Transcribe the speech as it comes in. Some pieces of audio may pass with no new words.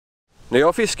När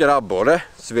jag fiskar abborre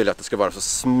så vill jag att det ska vara så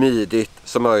smidigt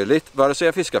som möjligt. Vare sig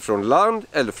jag fiskar från land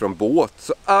eller från båt.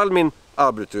 Så all min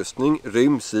abborrutrustning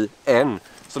ryms i en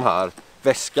sån här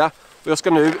väska. Och jag ska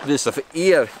nu visa för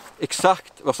er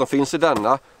exakt vad som finns i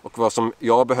denna och vad som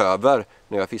jag behöver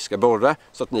när jag fiskar borre.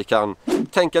 Så att ni kan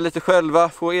tänka lite själva,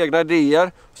 få egna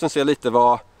idéer och sen se lite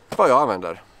vad jag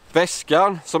använder.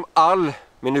 Väskan som all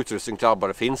min utrustning till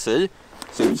abborre finns i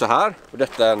ser ut så här. Och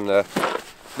detta är en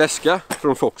väska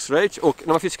från Fox Rage. Och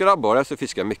när man fiskar abborre så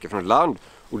fiskar jag mycket från land.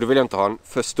 Och då vill jag inte ha en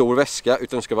för stor väska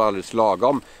utan det ska vara alldeles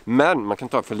lagom. Men man kan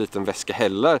ta en för liten väska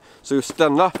heller. Så just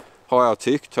denna har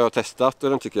jag testat och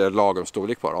den tycker jag är lagom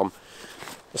storlek på dem.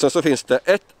 Och sen så finns det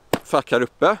ett fack här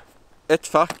uppe, ett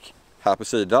fack här på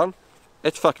sidan,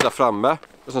 ett fack där framme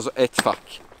och sen så ett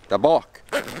fack där bak.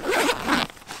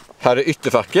 Här i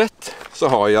ytterfacket så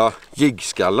har jag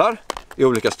jiggskallar i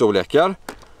olika storlekar.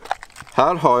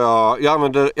 Här har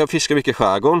jag fiskar mycket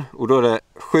skärgården och då är det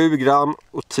 7 gram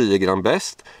och 10 gram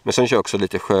bäst. Men sen kör jag också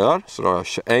lite sjöar, så då har jag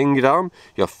 21 gram,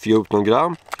 jag har 14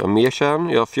 gram, jag har mer känn,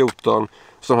 jag har 14,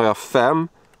 sen har jag 5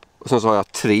 och sen så har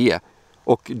jag 3.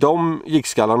 Och de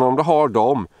jiggskallarna, om du har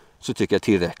dem så tycker jag är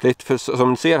tillräckligt. För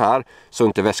som ni ser här så är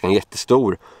inte väskan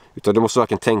jättestor. Utan du måste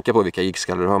verkligen tänka på vilka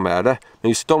jiggskallar du har med dig. Men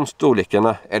just de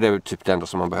storlekarna är det typ det enda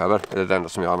som man behöver. Eller det enda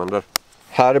som jag använder.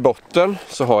 Här i botten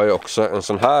så har jag också en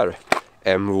sån här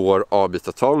abborre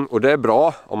avbitartång. Och det är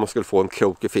bra om man skulle få en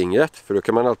krok i fingret. För då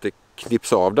kan man alltid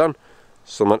knipsa av den.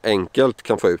 Så man enkelt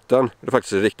kan få ut den. Det är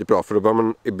faktiskt riktigt bra. För då bör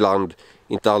man ibland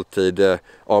inte alltid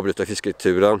avbryta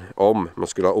fisketuren om man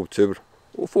skulle ha otur.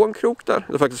 Och få en krok där.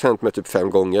 Det har faktiskt hänt mig typ 5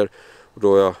 gånger. Och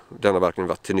då har denna verkligen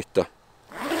varit till nytta.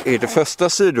 I det första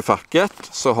sidofacket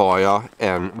så har jag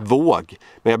en våg.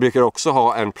 Men jag brukar också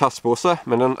ha en plastpåse.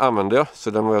 Men den använder jag så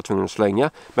den var jag tvungen att slänga.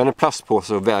 Men en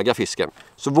plastpåse och väga fisken.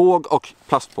 Så våg och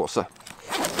plastpåse.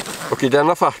 Och i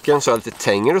denna facken så har jag lite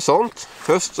tänger och sånt.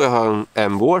 Först så har jag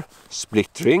en abborre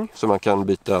splitring. Så man kan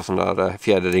byta sådana där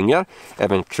fjäderringar.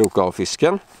 Även kroka av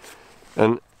fisken.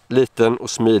 En liten och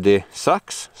smidig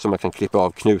sax som man kan klippa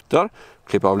av knutar,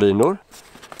 klippa av linor.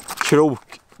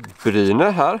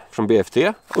 Krokbryne här från BFT.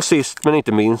 Och sist men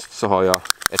inte minst så har jag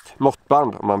ett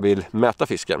måttband om man vill mäta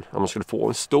fisken. Om man skulle få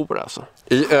en stor alltså.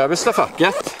 I översta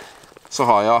facket så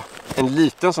har jag en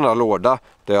liten sån här låda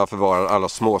där jag förvarar alla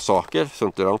små saker så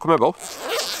inte de kommer bort.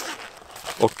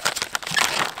 Och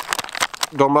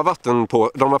de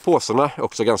här påsarna är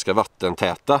också ganska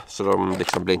vattentäta så de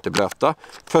liksom blir inte blöta.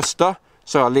 Första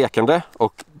så har jag lekande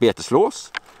och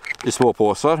beteslås i små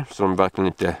påsar så de verkligen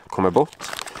inte kommer bort.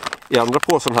 I andra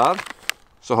påsen här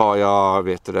så har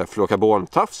jag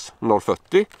fluorkarbontafs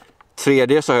 0,40.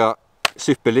 Tredje så har jag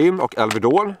superlim och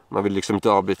alvedol. Man vill liksom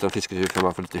inte avbryta en fisketur för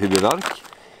man får lite huvudvärk.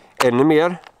 Ännu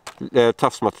mer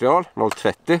tafsmaterial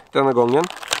 0,30 denna gången.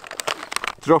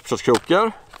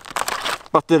 Dropshotkrokar.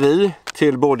 Batteri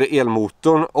till både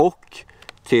elmotorn och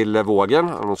till vågen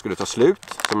om de skulle ta slut.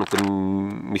 Så man inte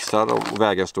missar och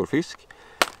väga en stor fisk.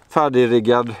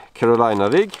 Färdigriggad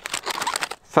Carolina-rigg.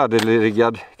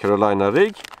 Färdigriggad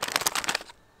Carolina-rigg.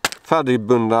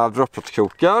 Färdigbundna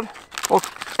dropshotkrokar. Och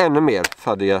ännu mer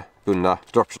färdigbundna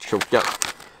dropshotkrokar.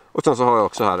 Och sen så har jag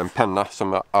också här en penna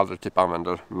som jag aldrig typ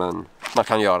använder. Men man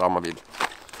kan göra om man vill.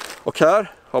 Och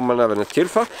här har man även ett till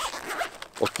fack.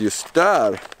 Och just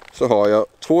där så har jag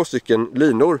 2 stycken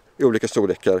linor i olika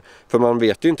storlekar. För man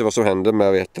vet ju inte vad som händer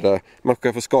med man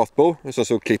kan få skatbo och sen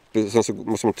så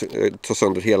måste man ta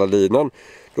sönder hela linan.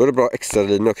 Då är det bra extra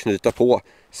linor att knyta på.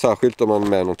 Särskilt om man är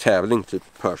med någon tävling, typ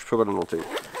PERCH eller någonting.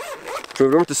 För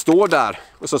de inte står där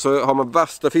och sen så har man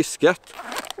värsta fisket.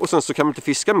 Och sen så kan man inte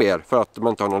fiska mer för att man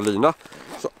inte har någon lina.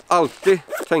 Så alltid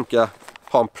tänka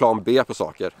ha en plan B på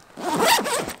saker.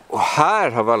 Och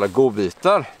här har vi alla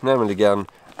godbitar, nämligen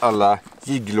alla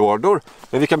jigglådor.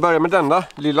 Men vi kan börja med denna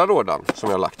lilla lådan som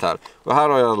jag har lagt här. Och här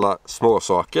har jag alla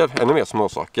småsaker, ännu mer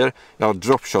småsaker. Jag har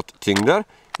dropshot-tyngder,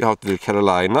 jag har ett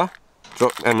Carolina,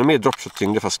 ännu mer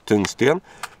dropshot-tyngder fast tungsten.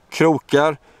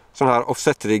 Krokar, sådana här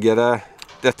offset-riggare.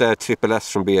 Detta är triple S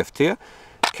från BFT.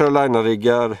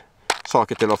 Carolina-riggar,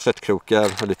 saker till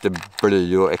offset-krokar och lite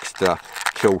bly och extra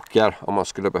krokar om man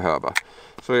skulle behöva.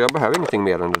 Så jag behöver ingenting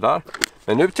mer än det där.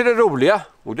 Men nu till det roliga,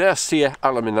 och det är att se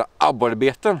alla mina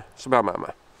abborrebeten som jag har med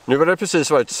mig. Nu har det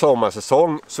precis varit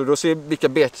sommarsäsong, så då ser vilka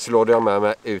beteslådor jag har med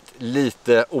mig ut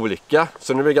lite olika.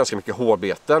 Så nu är det ganska mycket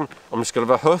hårbeten. Om det skulle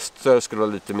vara höst så skulle det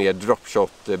vara lite mer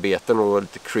dropshot-beten och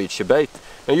lite creature bait.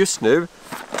 Men just nu,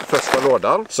 första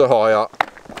lådan, så har jag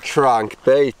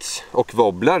crankbait och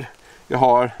wobbler. Jag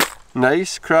har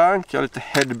nice crank, jag har lite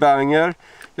headbanger,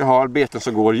 Jag har beten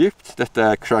som går djupt. Detta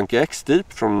är Cranky X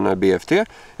Deep från BFT.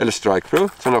 Eller Strike Pro.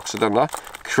 Sen också denna.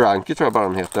 Cranky tror jag bara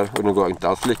den heter. Och den går inte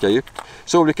alls lika djupt.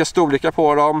 Så olika storlekar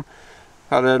på dem.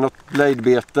 Här är något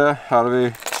blade-bete. Här har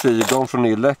vi Trigon från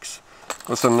Nilex.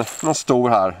 Och sen någon stor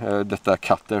här. Detta är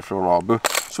Cutter från Abu.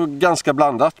 Så ganska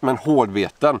blandat, men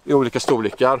hårdbeten i olika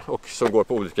storlekar. Och som går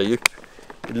på olika djup.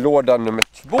 I låda nummer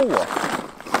 2.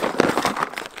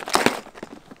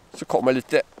 Så kommer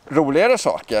lite roligare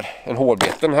saker än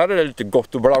hårdbeten. Här är det lite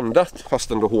gott och blandat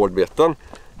fast ändå hårdbeten.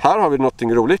 Här har vi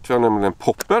någonting roligt. Vi har nämligen en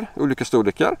popper i olika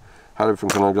storlekar. Här är vi från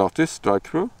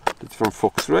kanalgratisdotse, lite från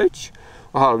Fox Rage.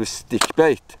 Och här har vi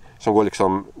stickbait som går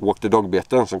liksom walk the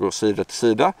dog-beten som går sida till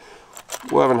sida.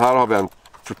 Och även här har vi en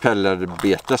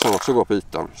propellerbete som också går på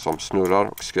ytan som snurrar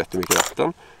och skvätter mycket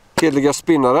vatten. Heliga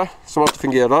spinnare som alltid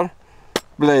fungerar.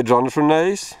 Blade Runner från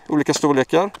Nace, olika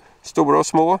storlekar, stora och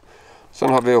små. Sen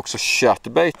har vi också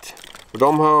chatterbait. Och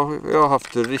de har jag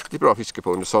haft riktigt bra fiske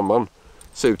på under sommaren.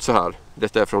 Ser ut så här.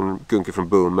 Detta är från gunker från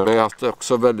Boomer. Men jag har haft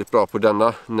också väldigt bra på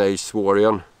denna Nace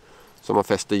Warrior som man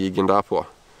fäster jiggen där på.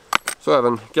 Så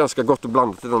även ganska gott och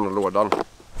blandat i den här lådan.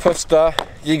 Första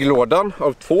jigglådan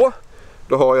av 2.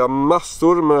 Då har jag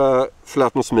massor med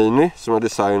Flatnose Mini som jag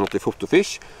designat i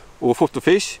Fotofish. Och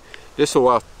Fotofish, det är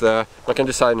så att man kan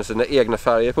designa sina egna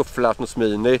färger på Flatnose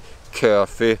Mini,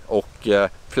 Curfy och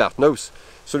Flatnose.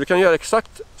 Så du kan göra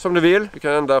exakt som du vill. Du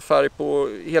kan ändra färg på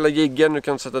hela jiggen. Du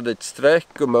kan sätta dit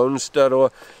streck och mönster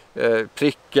och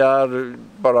prickar.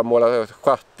 Bara måla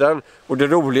stjärten. Och det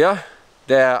roliga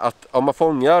det är att om man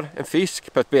fångar en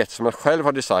fisk på ett bete som man själv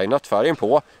har designat färgen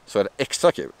på så är det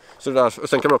extra kul. Så där, och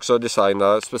sen kan man också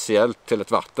designa speciellt till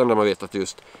ett vatten där man vet att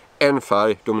just en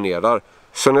färg dominerar.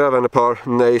 Sen har jag även ett par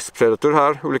Nace Predator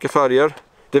här, olika färger.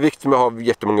 Det är viktigt med att ha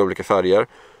jättemånga olika färger.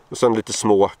 Och sen lite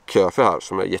små köfer här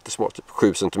som är jättesmå, typ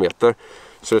 7 cm.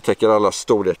 Så det täcker alla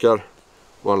storlekar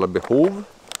och alla behov.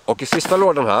 Och i sista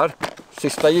lådan här,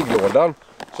 sista jigglådan,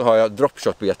 så har jag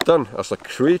dropshot-beten, alltså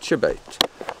creature bait.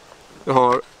 Jag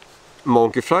har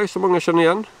Monkey Fly som många känner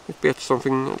igen. Ett bete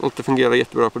som alltid fungerar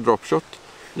jättebra på dropshot.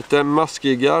 Lite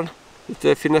maskiggar,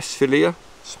 lite finessfilé,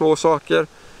 små saker.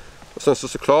 Och sen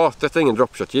såklart, detta är ingen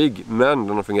dropshot-jigg, men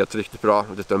den har fungerat riktigt bra.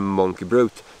 Detta är en Monkey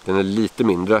Brute. Den är lite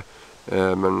mindre,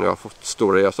 men jag har fått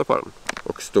stora gösar på den.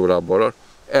 Och stora abborrar.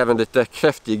 Även lite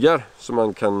kräftjiggar som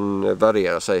man kan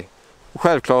variera sig. Och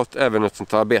självklart även ett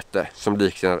sånt här bete som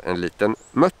liknar en liten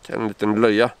mött, en liten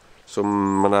löja.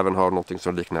 Som man även har någonting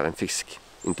som liknar en fisk.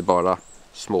 Inte bara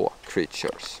små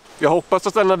creatures. Jag hoppas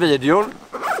att denna videon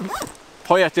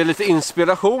har gett er lite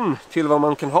inspiration till vad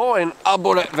man kan ha i en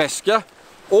abborreväska.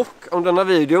 Och om denna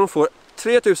videon får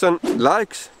 3000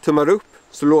 likes, tummar upp,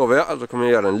 så lovar jag att jag kommer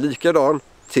göra en likadan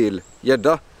till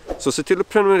gädda. Så se till att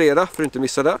prenumerera för att inte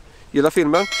missa det. Gilla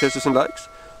filmen, 3000 likes.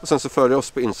 Och sen så följ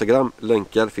oss på Instagram,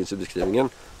 länkar finns i beskrivningen.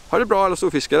 Ha det bra alla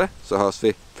storfiskare, så hörs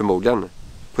vi förmodligen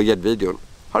på gäddvideon.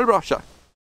 Ha det bra, tja!